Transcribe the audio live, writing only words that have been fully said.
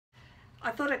I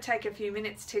thought I'd take a few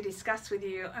minutes to discuss with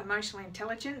you emotional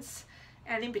intelligence,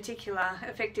 and in particular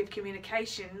effective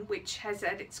communication, which has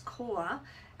at its core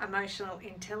emotional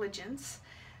intelligence.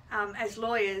 As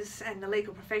lawyers and the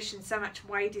legal profession, so much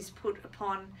weight is put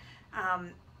upon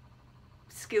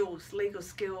skills, legal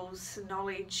skills,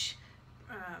 knowledge,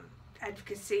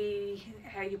 advocacy,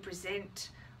 how you present,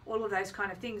 all of those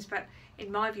kind of things. But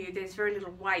in my view, there's very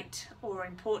little weight or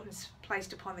importance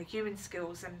placed upon the human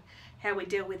skills and how we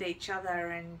deal with each other,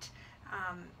 and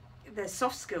the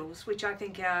soft skills, which I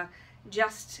think are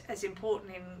just as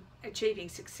important in achieving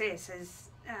success as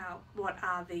what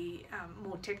are the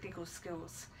more technical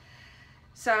skills.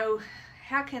 So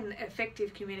how can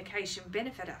effective communication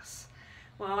benefit us?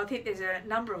 Well, I think there's a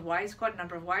number of ways, quite a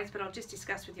number of ways, but I'll just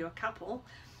discuss with you a couple.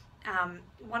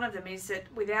 One of them is that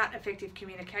without effective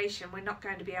communication, we're not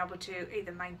going to be able to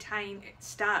either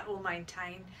start or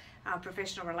maintain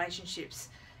professional relationships.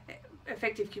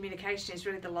 Effective communication is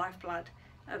really the lifeblood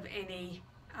of any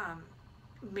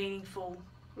meaningful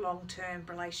long-term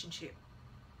relationship.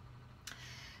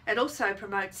 It also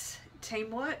promotes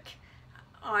teamwork.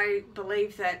 I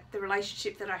believe that the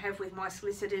relationship that I have with my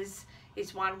solicitors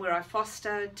is one where I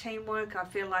foster teamwork. I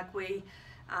feel like we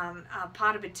are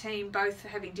part of a team, both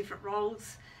having different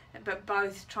roles, but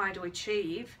both trying to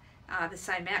achieve the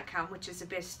same outcome, which is the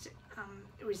best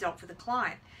result for the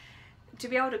client. To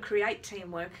be able to create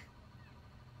teamwork,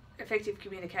 effective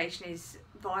communication is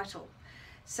vital.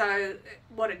 So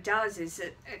what it does is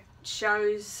it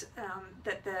shows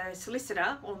that the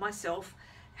solicitor or myself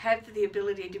have the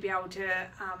ability to be able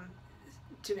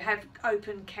to have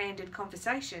open, candid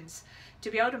conversations, to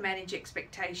be able to manage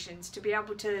expectations, to be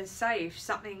able to say if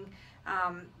something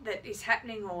that is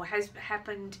happening or has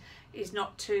happened is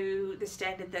not to the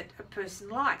standard that a person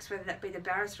likes, whether that be the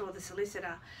barrister or the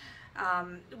solicitor,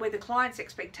 where the client's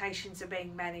expectations are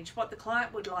being managed, what the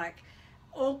client would like,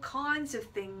 all kinds of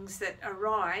things that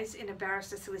arise in a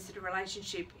barrister-solicitor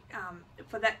relationship.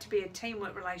 For that to be a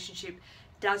teamwork relationship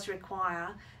does require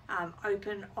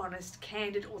open, honest,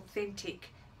 candid,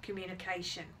 authentic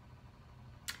communication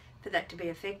for that to be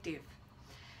effective.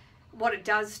 What it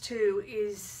does too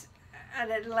is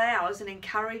it allows and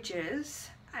encourages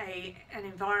an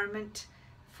environment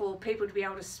for people to be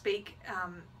able to speak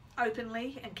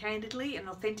openly and candidly and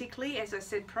authentically, as I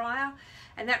said prior,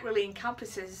 and that really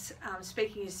encompasses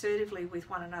speaking assertively with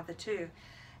one another too,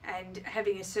 and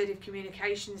having assertive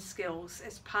communication skills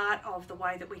as part of the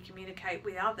way that we communicate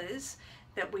with others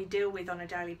that we deal with on a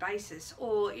daily basis,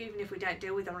 or even if we don't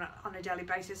deal with them on a daily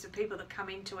basis, the people that come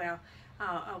into our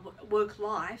work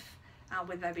life,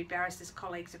 whether they be barristers,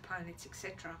 colleagues, opponents,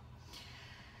 etc.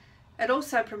 It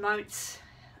also promotes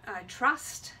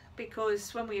trust,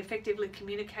 because when we effectively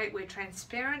communicate, we're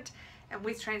transparent, and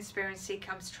with transparency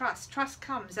comes trust. Trust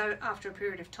comes after a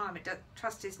period of time.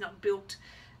 Trust is not built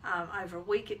over a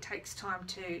week. It takes time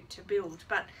to build.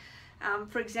 But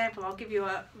for example, I'll give you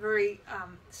a very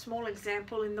small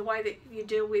example in the way that you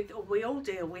deal with, or we all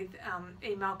deal with,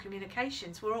 email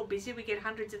communications. We're all busy. We get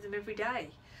hundreds of them every day.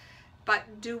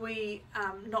 But do we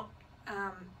not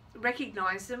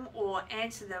recognize them or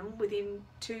answer them within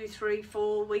 2, 3,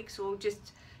 4 weeks, or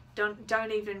just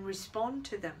don't even respond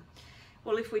to them?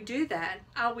 Well, if we do that,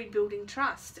 are we building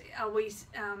trust? Are we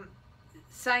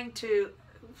saying to,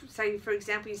 say for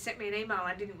example, you sent me an email and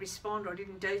I didn't respond, or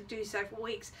didn't do so for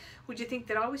weeks, would you think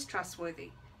that I was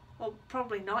trustworthy? Well,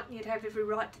 probably not, and you'd have every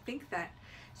right to think that.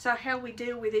 So how we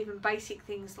deal with even basic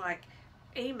things like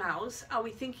emails, are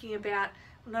we thinking about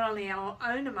not only our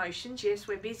own emotions, yes,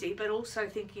 we're busy, but also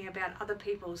thinking about other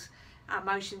people's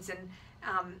emotions, and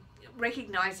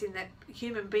recognizing that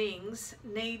human beings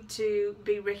need to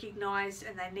be recognized,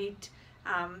 and they need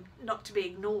not to be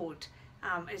ignored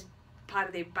as part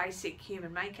of their basic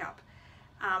human makeup.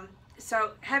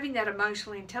 So having that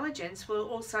emotional intelligence will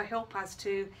also help us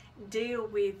to deal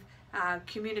with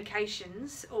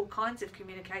communications, all kinds of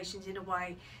communications, in a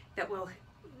way that will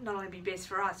not only be best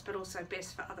for us, but also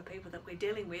best for other people that we're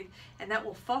dealing with, and that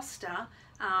will foster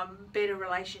better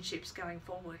relationships going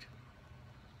forward.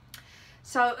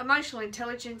 So emotional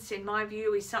intelligence, in my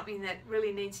view, is something that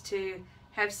really needs to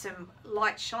have some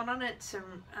light shone on it,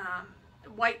 some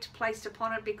weight placed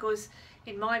upon it, because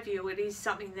in my view it is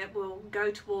something that will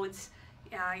go towards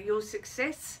your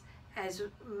success as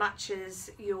much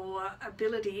as your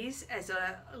abilities as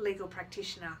a legal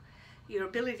practitioner. Your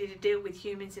ability to deal with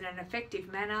humans in an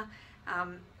effective manner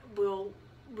will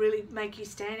really make you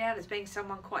stand out as being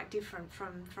someone quite different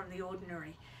from the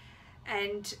ordinary.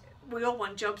 And we all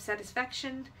want job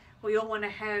satisfaction. We all want to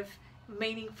have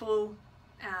meaningful,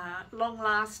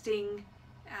 long-lasting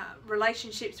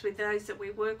relationships with those that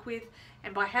we work with,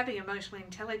 and by having emotional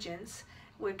intelligence,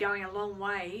 we're going a long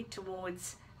way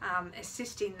towards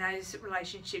assisting those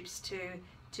relationships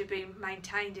to be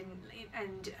maintained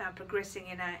and progressing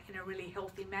in a really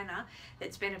healthy manner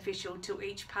that's beneficial to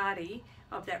each party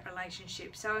of that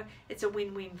relationship. So it's a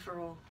win-win for all.